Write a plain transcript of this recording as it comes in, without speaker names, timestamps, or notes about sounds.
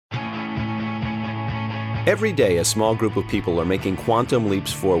Every day, a small group of people are making quantum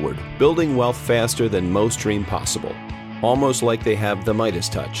leaps forward, building wealth faster than most dream possible, almost like they have the Midas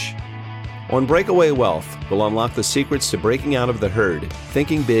touch. On Breakaway Wealth, we'll unlock the secrets to breaking out of the herd,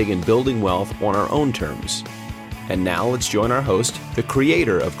 thinking big and building wealth on our own terms. And now let's join our host, the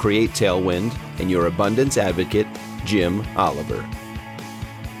creator of Create Tailwind and your abundance advocate, Jim Oliver.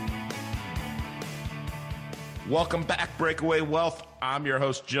 Welcome back, Breakaway Wealth. I'm your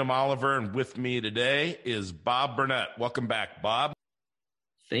host, Jim Oliver, and with me today is Bob Burnett. Welcome back, Bob.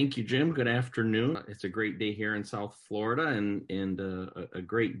 Thank you, Jim. Good afternoon. It's a great day here in South Florida and a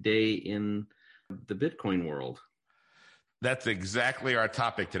great day in the Bitcoin world. That's exactly our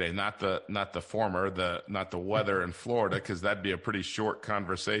topic today, not the weather in Florida, because that'd be a pretty short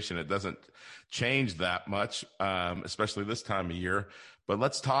conversation. It doesn't change that much, especially this time of year. But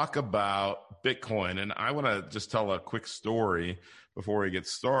let's talk about Bitcoin. And I want to just tell a quick story before we get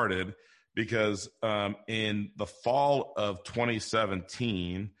started, because in the fall of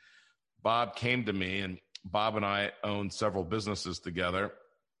 2017, Bob came to me, and Bob and I owned several businesses together.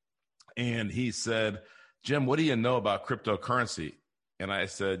 And he said, Jim, what do you know about cryptocurrency? And I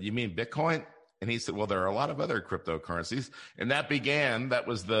said, you mean Bitcoin? And he said, well, there are a lot of other cryptocurrencies. And that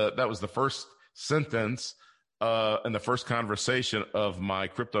was the first sentence in the first conversation of my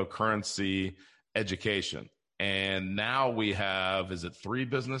cryptocurrency education. And now we have, is it 3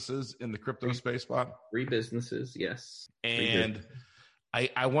 businesses in the crypto space, Bob? 3 businesses, yes. And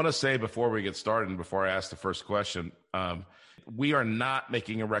I want to say before we get started and before I ask the first question, we are not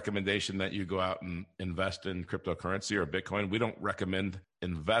making a recommendation that you go out and invest in cryptocurrency or Bitcoin. We don't recommend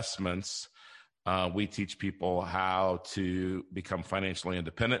investments. We teach people how to become financially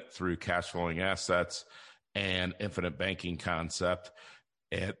independent through cash flowing assets and infinite banking concept.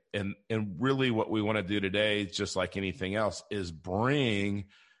 And really what we want to do today, just like anything else, is bring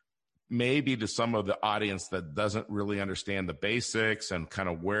maybe to some of the audience that doesn't really understand the basics and kind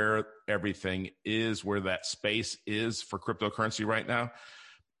of where everything is, where that space is for cryptocurrency right now.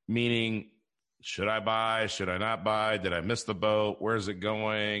 Meaning, should I buy? Should I not buy? Did I miss the boat? Where's it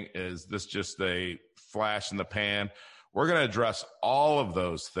going? Is this just a flash in the pan? We're going to address all of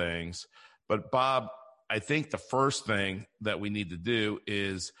those things. But Bob, I think the first thing that we need to do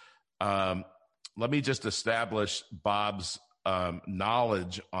is let me just establish Bob's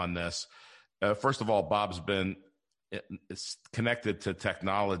knowledge on this. First of all, Bob's been connected to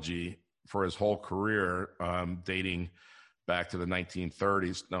technology for his whole career, dating back to the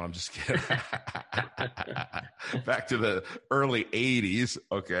 1930s. No, I'm just kidding. Back to the early 80s.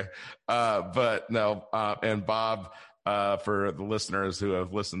 Okay. But no, and Bob, for the listeners who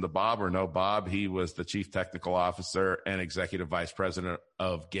have listened to Bob or know Bob, he was the chief technical officer and executive vice president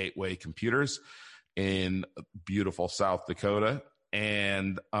of Gateway Computers in beautiful South Dakota.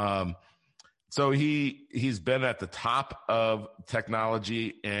 And so he's been at the top of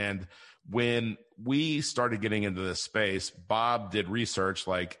technology. And when we started getting into this space, Bob did research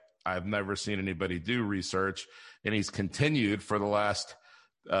like I've never seen anybody do research. And he's continued for the last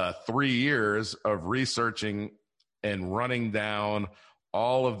 3 years of researching and running down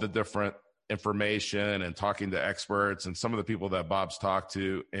all of the different information and talking to experts. And some of the people that Bob's talked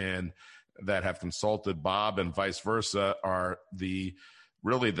to and that have consulted Bob and vice versa are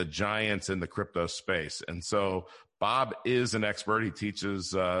really the giants in the crypto space. And so Bob is an expert. He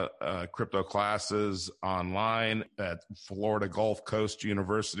teaches crypto classes online at Florida Gulf Coast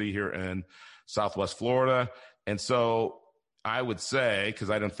University here in Southwest Florida. And so I would say,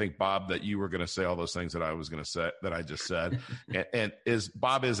 because I don't think, Bob, that you were going to say all those things that I was going to say, that I just said, and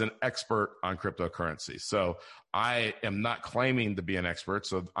Bob is an expert on cryptocurrency. So I am not claiming to be an expert.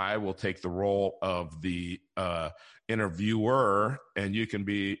 So I will take the role of the interviewer, and you can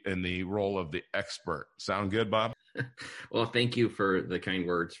be in the role of the expert. Sound good, Bob? Well, thank you for the kind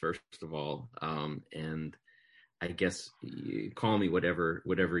words, first of all. And I guess you call me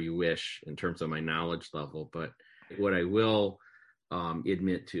whatever you wish in terms of my knowledge level, but what I will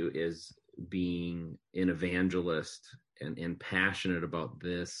admit to is being an evangelist and passionate about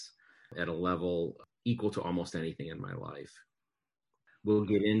this at a level equal to almost anything in my life. We'll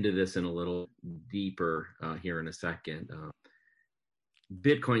get into this in a little deeper here in a second.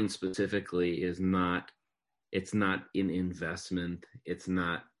 Bitcoin specifically it's not an investment. It's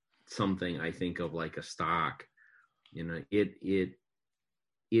not something I think of like a stock. You know, it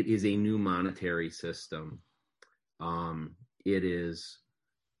is a new monetary system. It is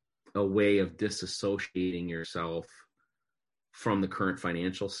a way of disassociating yourself from the current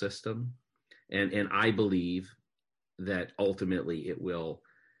financial system. And I believe that ultimately it will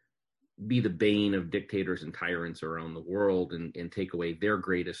be the bane of dictators and tyrants around the world and take away their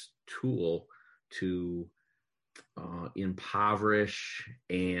greatest tool to impoverish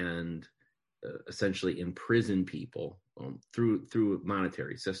and essentially imprison people through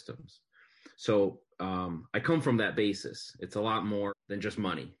monetary systems. So I come from that basis. It's a lot more than just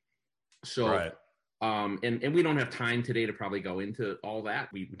money. So, right. And we don't have time today to probably go into all that.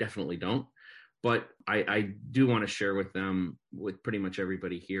 We definitely don't. But I do want to share with them, with pretty much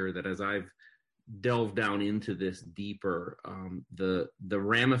everybody here, that as I've delved down into this deeper, the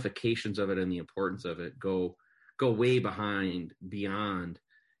ramifications of it and the importance of it go way beyond,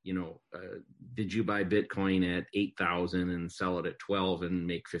 did you buy Bitcoin at 8,000 and sell it at 12 and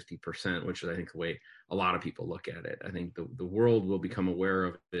make 50%, which is, I think, the way a lot of people look at it. I think the world will become aware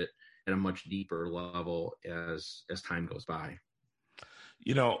of it at a much deeper level as time goes by.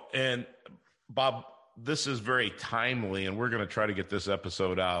 And Bob, this is very timely, and we're going to try to get this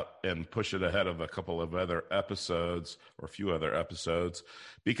episode out and push it ahead of a couple of other episodes or a few other episodes,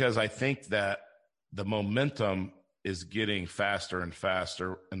 because I think that the momentum is getting faster and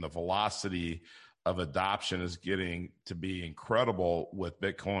faster, and the velocity of adoption is getting to be incredible with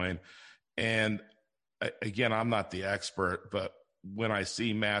Bitcoin. And again, I'm not the expert, but when I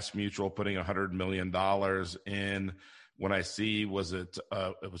see Mass Mutual putting $100 million in, when I see, it was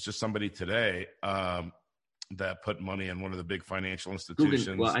just somebody today that put money in one of the big financial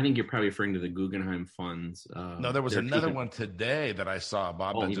institutions. Well, I think you're probably referring to the Guggenheim funds. No, there was another one today that I saw,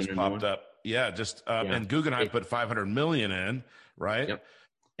 Bob, that just popped up. Yeah, and Guggenheim put $500 million in, right? Yep.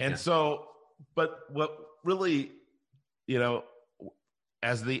 And so, but what really,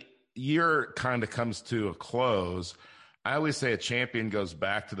 as the year kind of comes to a close, I always say a champion goes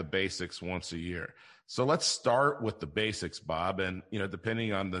back to the basics once a year. So let's start with the basics, Bob. And,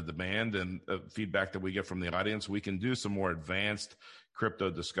 depending on the demand and feedback that we get from the audience, we can do some more advanced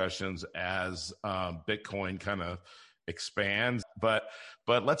crypto discussions as Bitcoin kind of expands. But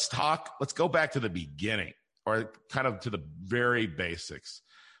let's go back to the beginning, or kind of to the very basics.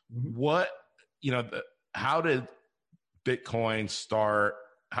 Mm-hmm. How did Bitcoin start?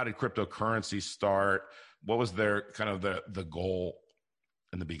 How did cryptocurrency start? What was their kind of the goal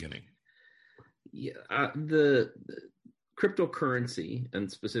in the beginning? Yeah, the cryptocurrency, and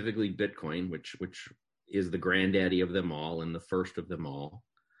specifically Bitcoin, which is the granddaddy of them all and the first of them all,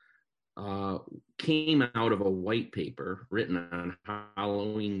 came out of a white paper written on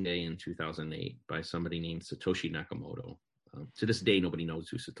Halloween Day in 2008 by somebody named Satoshi Nakamoto. To this day, nobody knows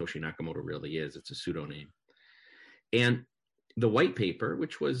who Satoshi Nakamoto really is. It's a pseudonym. And the white paper,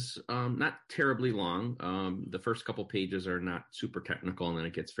 which was not terribly long, the first couple pages are not super technical, and then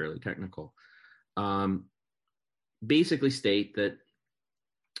it gets fairly technical, basically state that,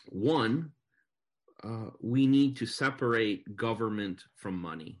 one, we need to separate government from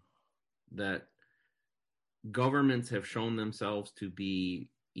money, that governments have shown themselves to be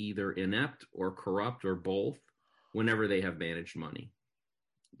either inept or corrupt or both whenever they have managed money,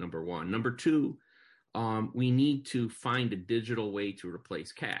 number one. Number two, we need to find a digital way to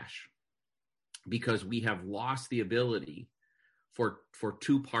replace cash, because we have lost the ability for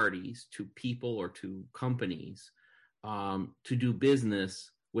two parties, two people or two companies, to do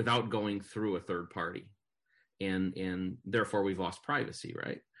business without going through a third party. And therefore we've lost privacy,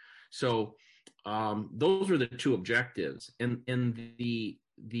 right? So those were the two objectives. And the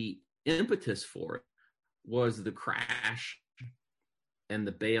impetus for it was the crash and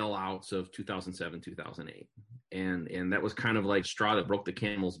the bailouts of 2007, 2008. And that was kind of like straw that broke the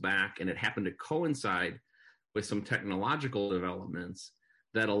camel's back. And it happened to coincide with some technological developments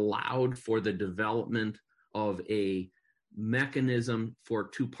that allowed for the development of a mechanism for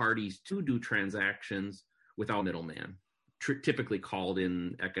two parties to do transactions without middleman, typically called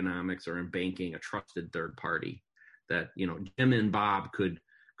in economics or in banking a trusted third party, that, Jim and Bob could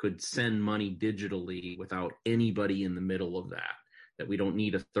send money digitally without anybody in the middle of that we don't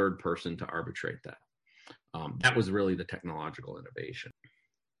need a third person to arbitrate that. That was really the technological innovation.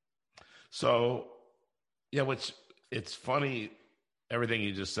 So, yeah, it's funny, everything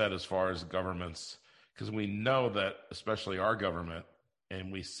you just said as far as governments, because we know that, especially our government,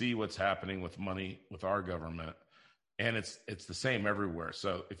 and we see what's happening with money with our government, and it's the same everywhere.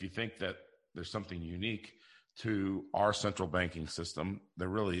 So if you think that there's something unique to our central banking system, there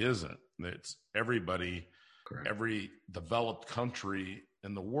really isn't. It's everybody. Correct. Every developed country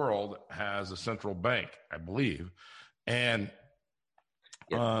in the world has a central bank, I believe. And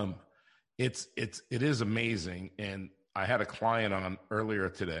it is amazing. And I had a client on earlier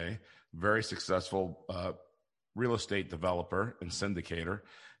today, very successful real estate developer and syndicator.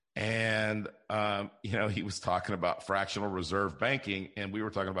 And, he was talking about fractional reserve banking, and we were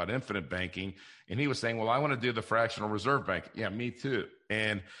talking about infinite banking. And he was saying, well, I want to do the fractional reserve bank. Yeah, me too.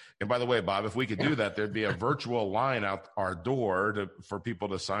 And by the way, Bob, if we could do that, there'd be a virtual line out our door for people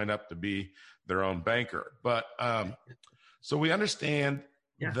to sign up to be their own banker. But so we understand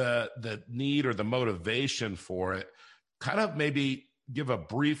the need or the motivation for it. Kind of maybe give a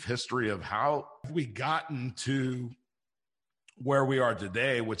brief history of how we gotten to where we are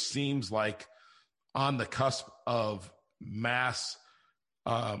today, which seems like on the cusp of mass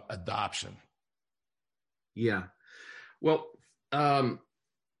adoption. Yeah. Well,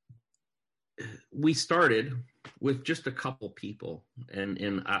 we started with just a couple people,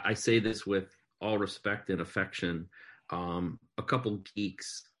 and I say this with all respect and affection, a couple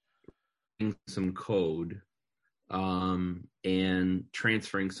geeks some code and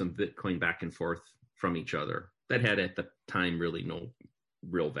transferring some Bitcoin back and forth from each other. That had at the time really no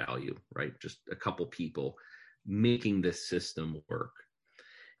real value, right? Just a couple people making this system work.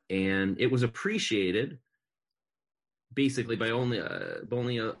 And it was appreciated basically by only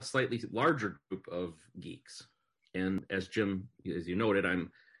a slightly larger group of geeks. And as Jim, as you noted,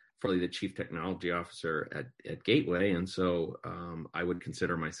 I'm probably the chief technology officer at Gateway. And so I would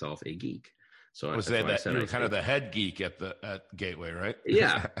consider myself a geek. So I was saying that you were kind of the head geek at Gateway, right?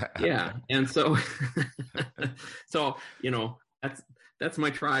 Yeah. And so, that's my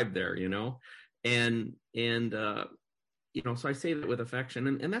tribe there, and so I say that with affection,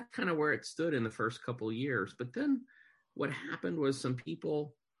 and that's kind of where it stood in the first couple of years. But then what happened was some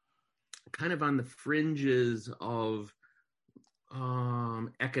people kind of on the fringes of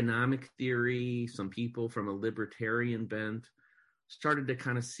economic theory, some people from a libertarian bent started to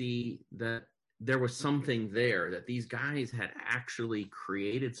kind of see that there was something there, that these guys had actually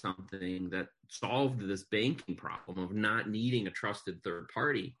created something that solved this banking problem of not needing a trusted third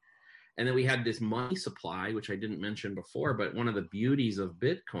party. And then we had this money supply, which I didn't mention before, but one of the beauties of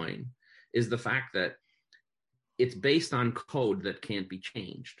Bitcoin is the fact that it's based on code that can't be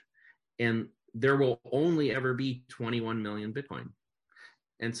changed. And there will only ever be 21 million Bitcoin.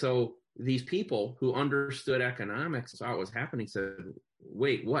 And so these people who understood economics, saw what was happening, said,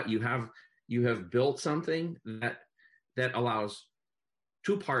 wait, what? You have built something that allows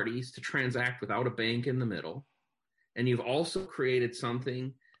two parties to transact without a bank in the middle. And you've also created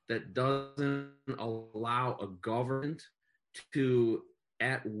something that doesn't allow a government to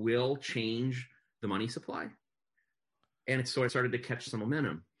at will change the money supply. And so it started to catch some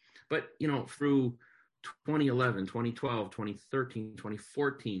momentum. But, through 2011, 2012, 2013,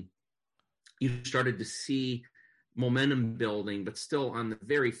 2014, you started to see momentum building, but still on the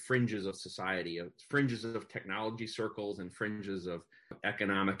very fringes of society, fringes of technology circles and fringes of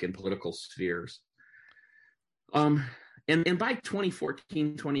economic and political spheres. And by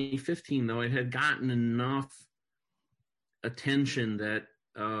 2014, 2015, though, it had gotten enough attention that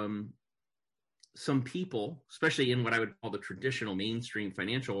some people, especially in what I would call the traditional mainstream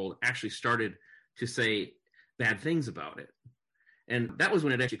financial world, actually started to say bad things about it. And that was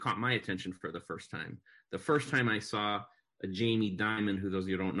when it actually caught my attention for the first time. The first time I saw a Jamie Dimon, who those of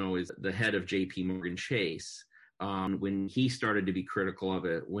you who don't know is the head of JP Morgan Chase, when he started to be critical of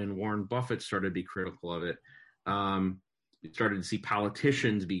it, when Warren Buffett started to be critical of it, we started to see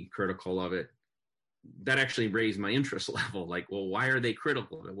politicians be critical of it. That actually raised my interest level. Like, well, why are they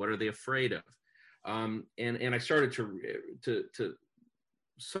critical of it? What are they afraid of? And I started to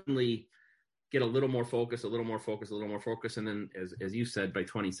suddenly get a little more focus. And then, as you said, by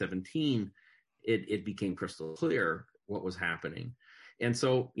 2017, it became crystal clear what was happening. And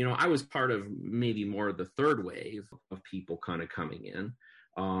so, I was part of maybe more of the third wave of people kind of coming in.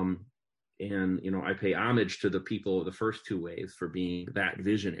 And I pay homage to the people of the first two waves for being that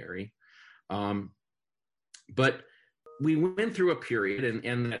visionary. But we went through a period,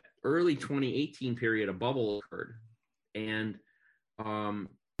 and that early 2018 period, a bubble occurred. And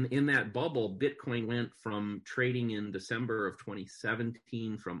in that bubble, Bitcoin went from trading in December of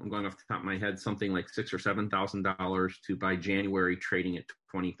 2017 I'm going off the top of my head, something like $6,000 or $7,000 to by January trading at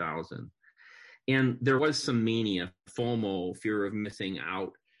 $20,000. And there was some mania, FOMO, fear of missing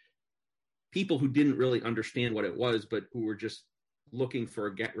out. People who didn't really understand what it was, but who were just looking for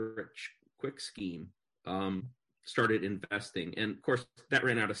a get-rich-quick scheme, started investing. And of course, that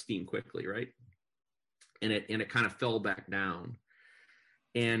ran out of steam quickly, right? And it kind of fell back down.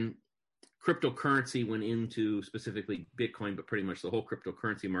 And cryptocurrency went into, specifically Bitcoin, but pretty much the whole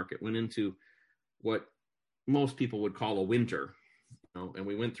cryptocurrency market went into what most people would call a winter. And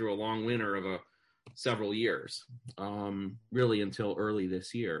we went through a long winter of several years, really until early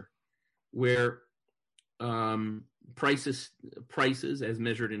this year, where prices as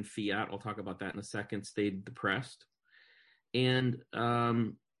measured in fiat, I'll talk about that in a second, stayed depressed. And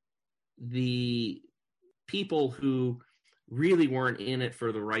the people who really weren't in it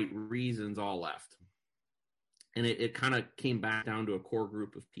for the right reasons all left. And it kind of came back down to a core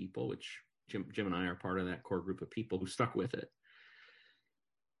group of people, which Jim and I are part of that core group of people who stuck with it.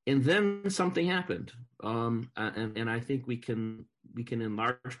 And then something happened. And I think we can in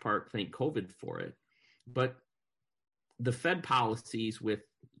large part thank COVID for it. But the Fed policies with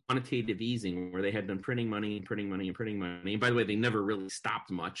quantitative easing, where they had been printing money. And by the way, they never really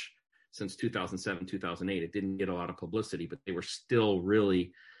stopped much since 2007, 2008. It didn't get a lot of publicity, but they were still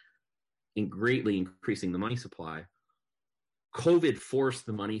really greatly increasing the money supply. COVID forced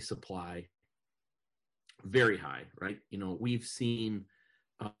the money supply very high, right? We've seen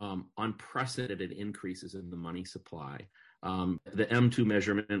unprecedented increases in the money supply. The M2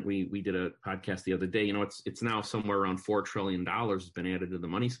 measurement, we did a podcast the other day, it's now somewhere around $4 trillion has been added to the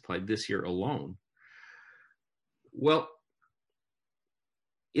money supply this year alone. Well,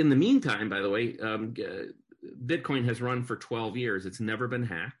 in the meantime, by the way, Bitcoin has run for 12 years. It's never been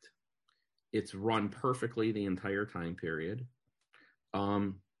hacked. It's run perfectly the entire time period.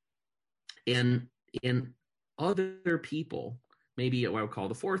 And other people, maybe what I would call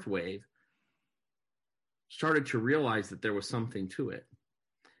the fourth wave, started to realize that there was something to it.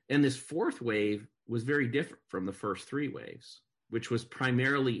 And this fourth wave was very different from the first three waves, which was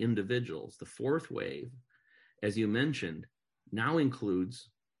primarily individuals. The fourth wave, as you mentioned, now includes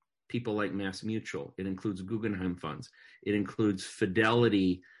people like MassMutual. It includes Guggenheim funds. It includes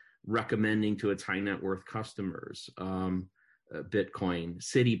Fidelity recommending to its high net worth customers Bitcoin,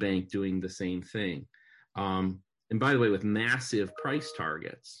 Citibank doing the same thing. And by the way, with massive price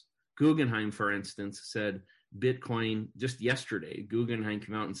targets, Guggenheim, for instance, said Bitcoin just yesterday. Guggenheim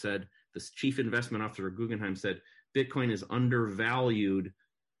came out and said, the chief investment officer of Guggenheim said, Bitcoin is undervalued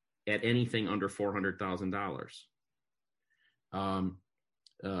at anything under $400,000.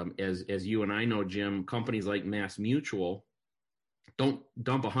 As you and I know, Jim, companies like MassMutual don't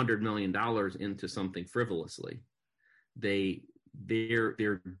dump $100 million into something frivolously.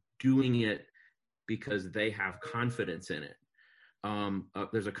 They're doing it because they have confidence in it.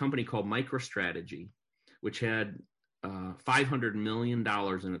 There's a company called MicroStrategy, which had $500 million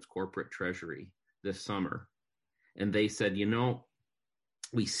in its corporate treasury this summer. And they said,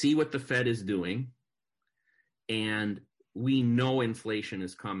 we see what the Fed is doing, and we know inflation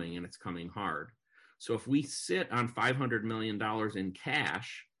is coming, and it's coming hard. So if we sit on $500 million in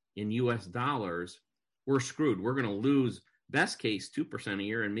cash in US dollars, we're screwed. We're going to lose, best case, 2% a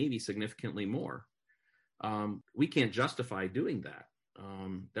year and maybe significantly more. We can't justify doing that.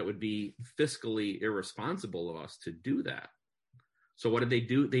 That would be fiscally irresponsible of us to do that. So what did they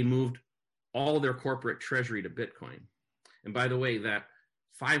do? They moved all their corporate treasury to Bitcoin. And by the way, that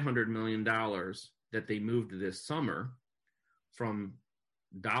 $500 million that they moved this summer from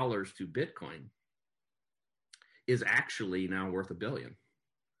dollars to Bitcoin is actually now worth $1 billion.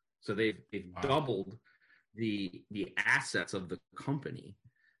 So they've doubled the assets of the company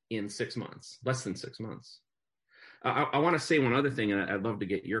in 6 months, less than 6 months. I want to say one other thing, and I'd love to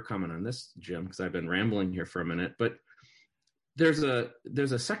get your comment on this, Jim, because I've been rambling here for a minute. But there's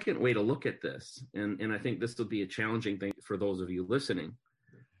a second way to look at this, and I think this will be a challenging thing for those of you listening.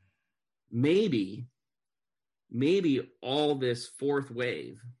 Maybe all this fourth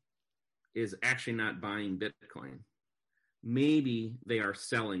wave is actually not buying Bitcoin. Maybe they are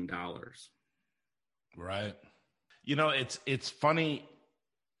selling dollars. Right. It's funny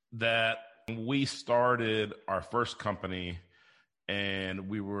that we started our first company and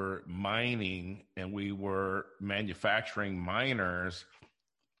we were mining and we were manufacturing miners.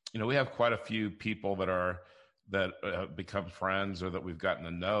 We have quite a few people that become friends or that we've gotten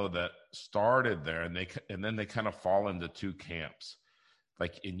to know that started there, and then they kind of fall into two camps.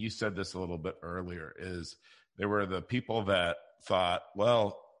 And you said this a little bit earlier, is there were the people that thought,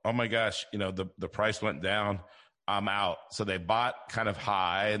 well, oh my gosh, the price went down, I'm out. So they bought kind of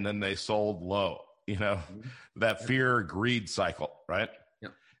high and then they sold low, that fear greed cycle, right?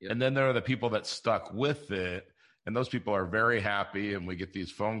 Yep. And then there are the people that stuck with it, and those people are very happy. And we get these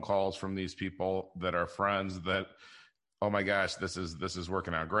phone calls from these people that are friends that, oh my gosh, this is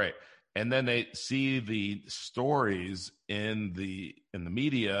working out great. And then they see the stories in the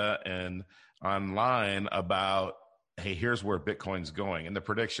media and online about, hey, here's where Bitcoin's going. And the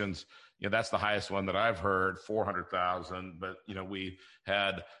predictions, that's the highest one that I've heard, 400,000. But, we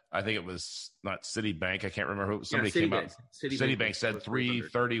had, I think it was not Citibank. I can't remember who, somebody came out. Citibank said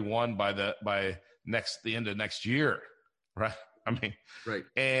 331 by the end of next year. Right. Right.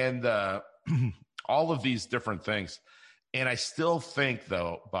 And all of these different things. And I still think,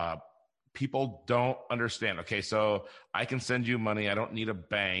 though, Bob, people don't understand. Okay, so I can send you money. I don't need a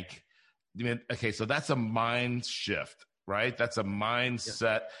bank. Okay, so that's a mind shift, right? That's a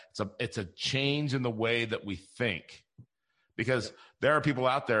mindset. Yeah. It's a change in the way that we think. Because there are people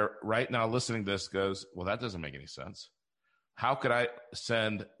out there right now listening to this goes, well, that doesn't make any sense. How could I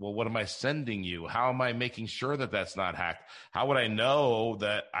send? Well, what am I sending you? How am I making sure that that's not hacked? How would I know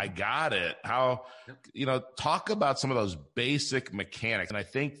that I got it? How, talk about some of those basic mechanics. And I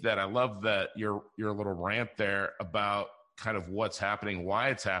think that I love that your little rant there about kind of what's happening, why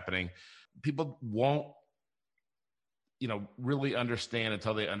it's happening. People won't, really understand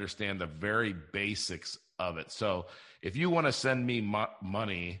until they understand the very basics of it. So if you want to send me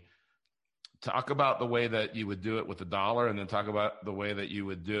money, talk about the way that you would do it with the dollar, and then talk about the way that you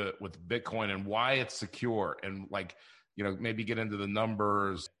would do it with Bitcoin and why it's secure, and maybe get into the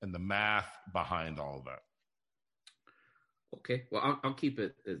numbers and the math behind all of that. Okay. Well, I'll keep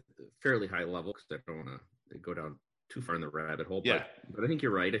it at a fairly high level because I don't want to go down too far in the rabbit hole. Yeah. But I think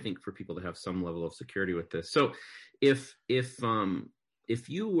you're right. I think for people to have some level of security with this. So if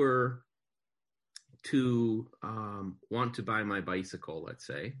you were to want to buy my bicycle, let's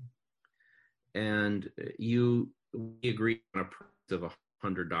say, and we agreed on a price of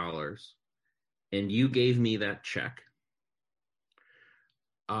 $100, and you gave me that check,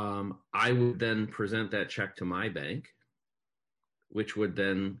 I would then present that check to my bank, which would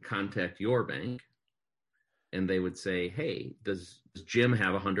then contact your bank, and they would say, hey, does Jim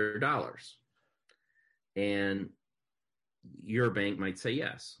have $100? And your bank might say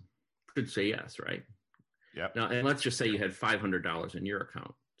yes. Should say yes, right? Yeah. Now, and let's just say you had $500 in your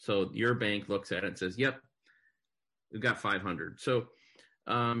account. So your bank looks at it and says, yep, we've got 500. So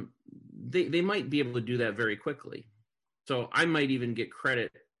they might be able to do that very quickly. So I might even get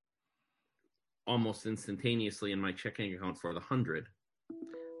credit almost instantaneously in my checking account for the 100.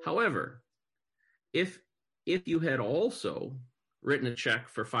 However, if you had also written a check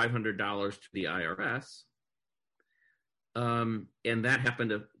for $500 to the IRS, and that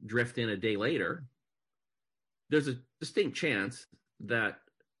happened to drift in a day later, there's a distinct chance that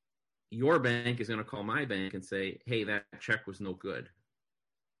your bank is going to call my bank and say, hey, that check was no good.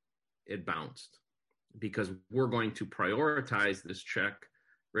 It bounced, because we're going to prioritize this check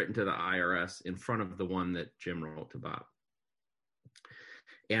written to the IRS in front of the one that Jim wrote to Bob.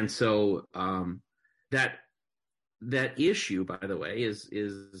 And so that issue, by the way,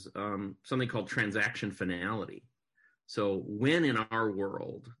 is something called transaction finality. So when in our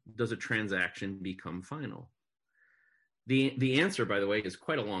world does a transaction become final? The answer, by the way, is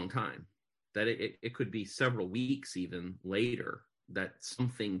quite a long time. That it could be several weeks even later that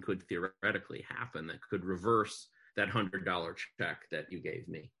something could theoretically happen that could reverse that $100 check that you gave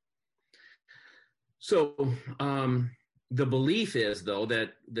me. So the belief is, though,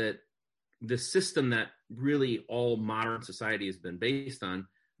 that the system that really all modern society has been based on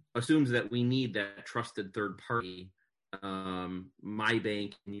assumes that we need that trusted third party, my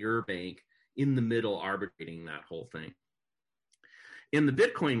bank and your bank, in the middle arbitrating that whole thing. In the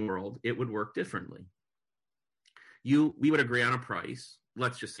Bitcoin world, it would work differently. We would agree on a price.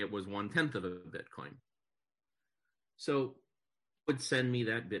 Let's just say it was 1/10 of a Bitcoin. So you would send me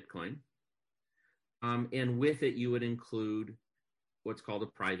that Bitcoin. And with it, you would include what's called a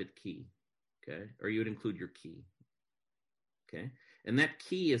private key. Okay. Or you would include your key. Okay. And that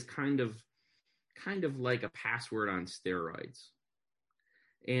key is kind of like a password on steroids.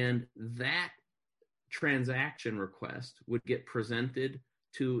 And that transaction request would get presented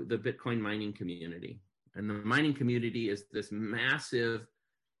to the Bitcoin mining community. And the mining community is this massive,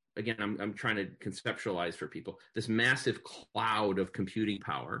 again, I'm trying to conceptualize for people, this massive cloud of computing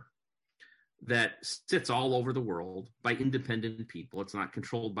power that sits all over the world by independent people. It's not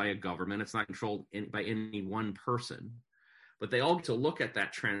controlled by a government. It's not controlled by any one person. But they all get to look at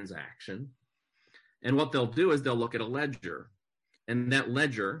that transaction. And what they'll do is they'll look at a ledger. And that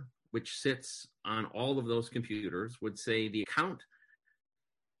ledger, which sits on all of those computers, would say the account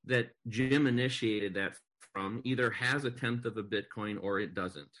that Jim initiated that from either has 1/10 of a Bitcoin or it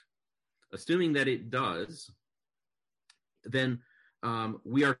doesn't. Assuming that it does, then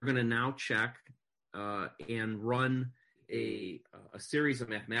we are going to now check and run a series of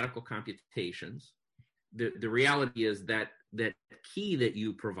mathematical computations. The reality is that key that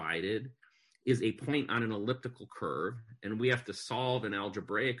you provided is a point on an elliptical curve, and we have to solve an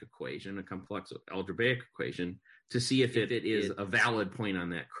algebraic equation, a complex algebraic equation, to see if it is a valid point on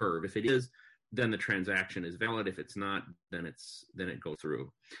that curve. If it is, then the transaction is valid. If it's not, then it goes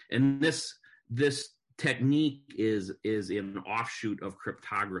through. And this technique is an offshoot of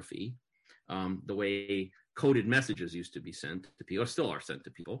cryptography. the way coded messages used to be sent to people, or still are sent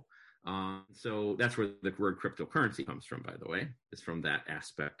to people. So that's where the word cryptocurrency comes from, by the way. It's from that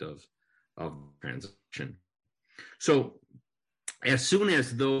aspect of transaction. So as soon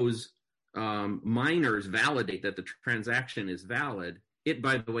as those miners validate that the transaction is valid, it,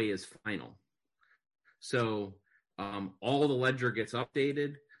 by the way, is final. So all the ledger gets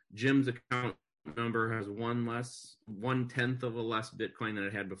updated. Jim's account number has 1/10 of a less Bitcoin than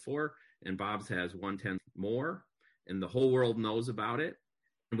it had before, and Bob's has 1/10 more, and the whole world knows about it,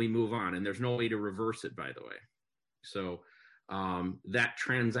 and we move on. And there's no way to reverse it, by the way. So that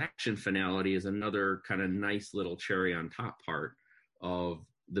transaction finality is another kind of nice little cherry on top part of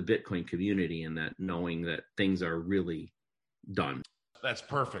the Bitcoin community, and that knowing that things are really done. That's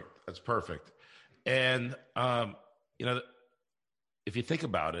perfect. That's perfect. And, if you think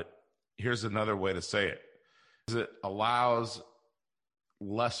about it, here's another way to say it. It allows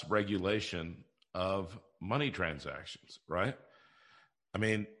less regulation of money transactions, right? I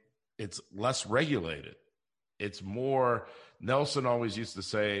mean, it's less regulated. It's more, Nelson always used to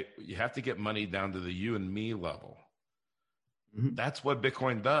say, you have to get money down to the you and me level. Mm-hmm. That's what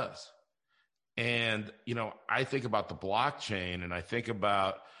Bitcoin does. And, I think about the blockchain, and I think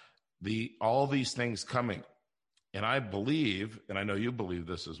about all these things coming. And I believe, and I know you believe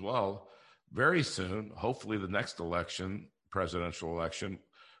this as well, very soon, hopefully the next election, presidential election,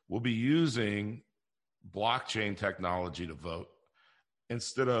 will be using blockchain technology to vote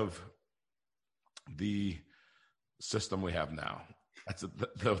instead of the system we have now. That's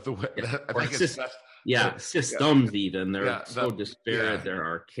the way. Yeah. I think it's best. Yeah, systems even. They're so disparate. Yeah. They're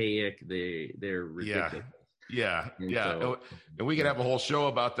archaic. They're ridiculous. Yeah. And we could have a whole show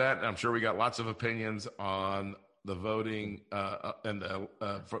about that. And I'm sure we got lots of opinions on the voting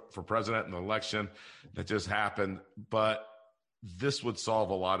for president and the election that just happened. But this would solve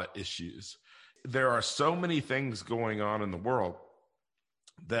a lot of issues. There are so many things going on in the world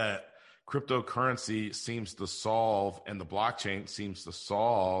that cryptocurrency seems to solve, and the blockchain seems to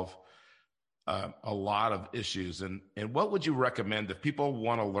solve a lot of issues. And what would you recommend if people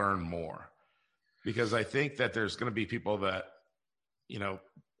want to learn more? Because I think that there's going to be people that, you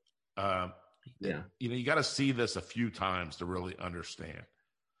got to see this a few times to really understand.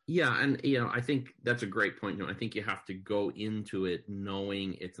 Yeah. And, I think that's a great point. I think you have to go into it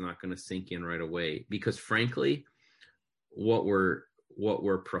knowing it's not going to sink in right away, because frankly, what we're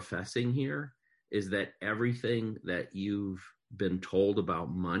professing here is that everything that you've been told about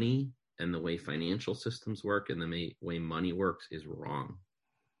money and the way financial systems work and the way money works is wrong.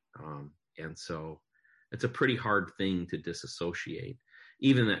 And so it's a pretty hard thing to disassociate.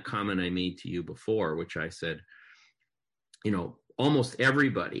 Even that comment I made to you before, which I said, almost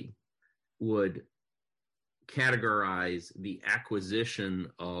everybody would categorize the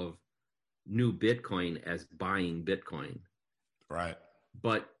acquisition of new Bitcoin as buying Bitcoin. Right.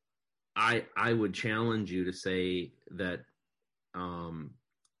 But I would challenge you to say that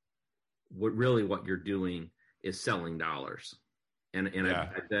what you're doing is selling dollars. And yeah.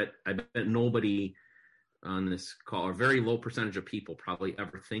 I bet nobody on this call, or a very low percentage of people probably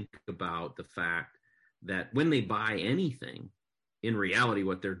ever think about the fact that when they buy anything, in reality,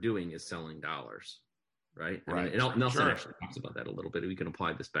 what they're doing is selling dollars, right? Right. I mean, Nelson actually talks about that a little bit. We can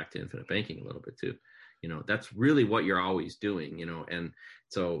apply this back to infinite banking a little bit too. That's really what you're always doing, and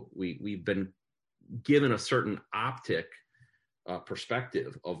so we've been given a certain optic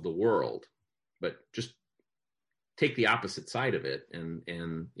perspective of the world, but just take the opposite side of it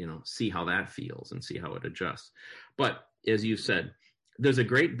and see how that feels and see how it adjusts. But as you said, there's a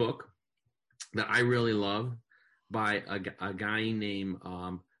great book that I really love by a guy named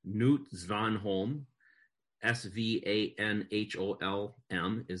Knut Svanholm.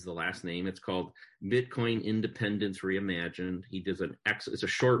 Svanholm is the last name. It's called Bitcoin Independence Reimagined. He does it's a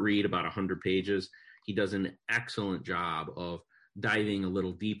short read, about 100 pages. He does an excellent job of diving a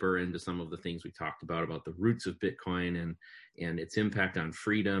little deeper into some of the things we talked about the roots of Bitcoin and its impact on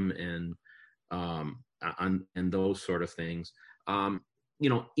freedom and those sort of things. I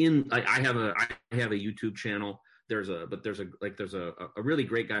have a YouTube channel. There's a really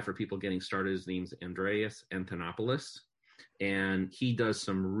great guy for people getting started. His name's Andreas Antonopoulos, and he does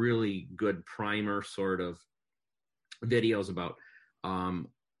some really good primer sort of videos about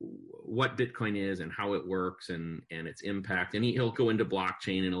what Bitcoin is and how it works and its impact. And he'll go into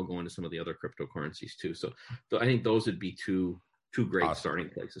blockchain, and he'll go into some of the other cryptocurrencies too. So I think those would be two great starting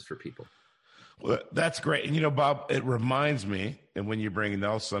places for people. Well, that's great. And, Bob, it reminds me, and when you bring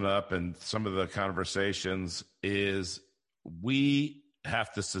Nelson up and some of the conversations, is we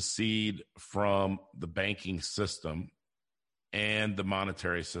have to secede from the banking system and the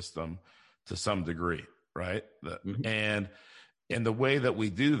monetary system to some degree, right? Mm-hmm. And the way that we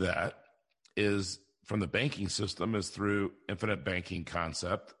do that is from the banking system is through infinite banking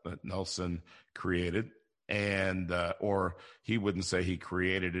concept that Nelson created. And, or he wouldn't say he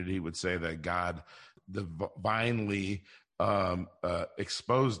created it. He would say that God divinely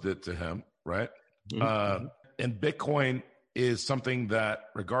exposed it to him, right? Mm-hmm. And Bitcoin is something that,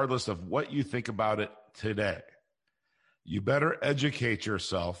 regardless of what you think about it today, you better educate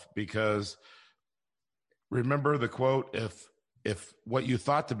yourself, because remember the quote, if what you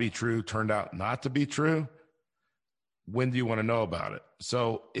thought to be true turned out not to be true, when do you want to know about it?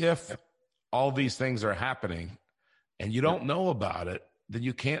 So if all these things are happening and you don't know about it, then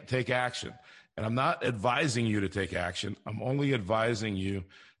you can't take action. And I'm not advising you to take action. I'm only advising you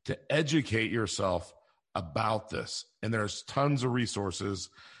to educate yourself about this. And there's tons of resources.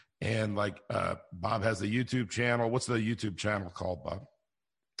 And like Bob has a YouTube channel. What's the YouTube channel called, Bob?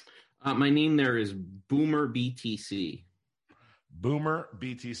 My name there is Boomer BTC. Boomer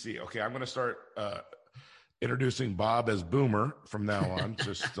BTC. Okay, I'm going to start introducing Bob as Boomer from now on,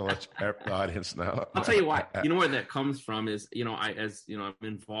 just to let the audience know. I'll tell you why. You know where that comes from is, I'm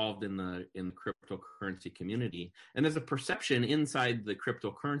involved in the cryptocurrency community, and there's a perception inside the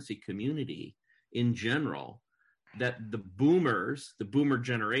cryptocurrency community in general that the boomer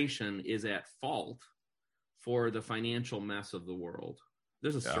generation is at fault for the financial mess of the world.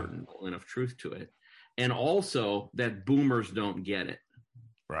 There's a certain element of truth to it. And also that boomers don't get it.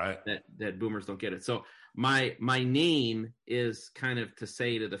 Right. That boomers don't get it. So my name is kind of to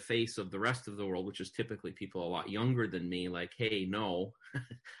say to the face of the rest of the world, which is typically people a lot younger than me, like, hey, no,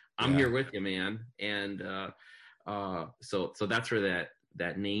 I'm here with you, man. And so that's where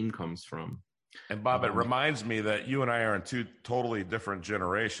that name comes from. And Bob, it reminds me that you and I are in two totally different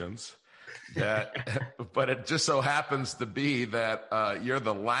generations. But it just so happens to be that you're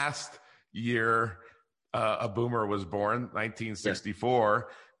the last year a boomer was born, 1964,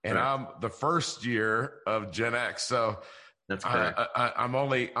 and I'm the first year of Gen X. So that's correct. I'm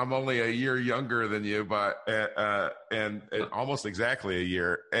only a year younger than you, but and almost exactly a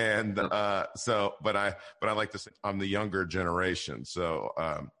year. And but I like to say I'm the younger generation.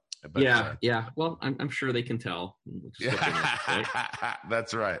 So. Yeah. Well, I'm sure they can tell. Right?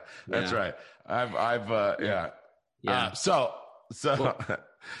 That's right. That's right.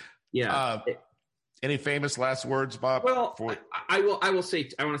 Any famous last words, Bob? Well, I want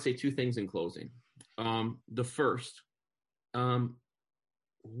to say two things in closing. The first, one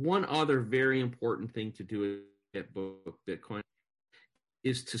other very important thing to do at Bitcoin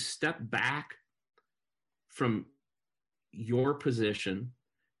is to step back from your position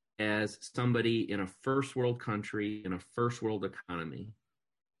as somebody in a first world country, in a first world economy,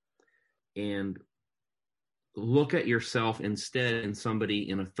 and look at yourself instead in somebody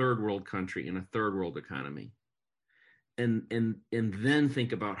in a third world country, in a third world economy. And then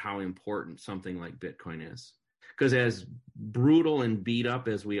think about how important something like Bitcoin is. Because as brutal and beat up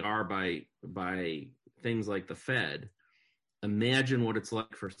as we are by things like the Fed, imagine what it's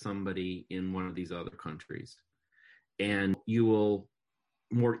like for somebody in one of these other countries. And you will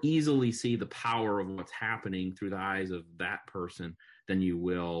more easily see the power of what's happening through the eyes of that person than you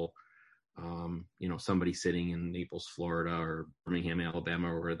will, somebody sitting in Naples, Florida, or Birmingham,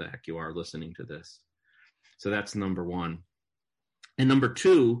 Alabama, or where the heck you are listening to this. So that's number one. And number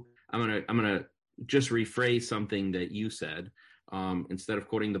two, I'm gonna just rephrase something that you said. Instead of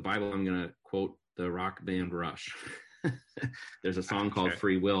quoting the Bible, I'm gonna quote the rock band Rush. There's a song called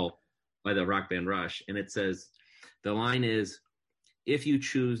Free Will by the rock band Rush, and it says, the line is, if you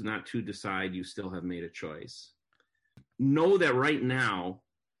choose not to decide, you still have made a choice. Know that right now,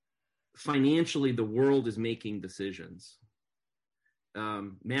 financially, the world is making decisions.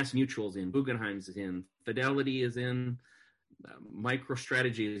 Mass Mutual's in, Guggenheim's is in, Fidelity is in,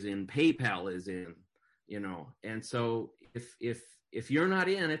 MicroStrategy is in, PayPal is in, and so if you're not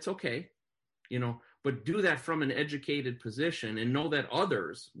in, it's okay, but do that from an educated position and know that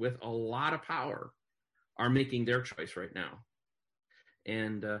others with a lot of power are making their choice right now.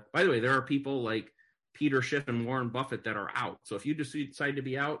 And by the way, there are people like Peter Schiff and Warren Buffett that are out. So if you just decide to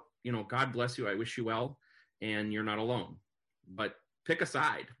be out, God bless you. I wish you well, and you're not alone. But pick a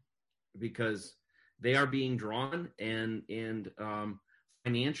side, because they are being drawn, and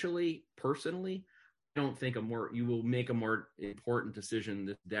financially, personally, I don't think you will make a more important decision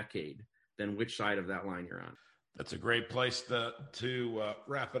this decade than which side of that line you're on. That's a great place to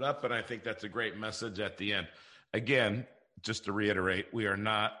wrap it up, and I think that's a great message at the end. Again, just to reiterate, we are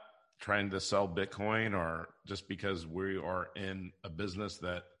not trying to sell Bitcoin, or just because we are in a business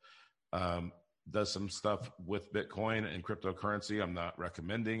that does some stuff with Bitcoin and cryptocurrency. I'm not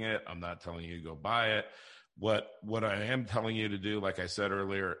recommending it. I'm not telling you to go buy it. What I am telling you to do, like I said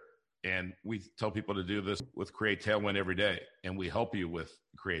earlier, and we tell people to do this with Create Tailwind every day, and we help you with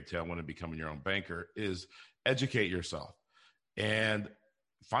Create Tailwind and becoming your own banker, is educate yourself and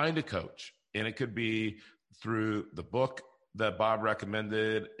find a coach. And it could be through the book that Bob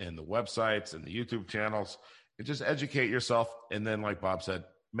recommended and the websites and the YouTube channels, and just educate yourself. And then, like Bob said,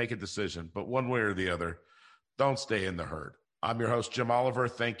 make a decision. But one way or the other, don't stay in the herd. I'm your host, Jim Oliver.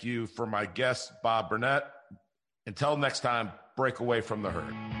 Thank you for my guest, Bob Burnett. Until next time, break away from the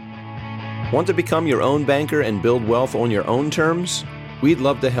herd. Want to become your own banker and build wealth on your own terms? We'd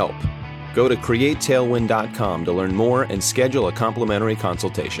love to help. Go to createtailwind.com to learn more and schedule a complimentary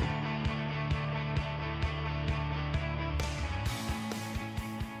consultation.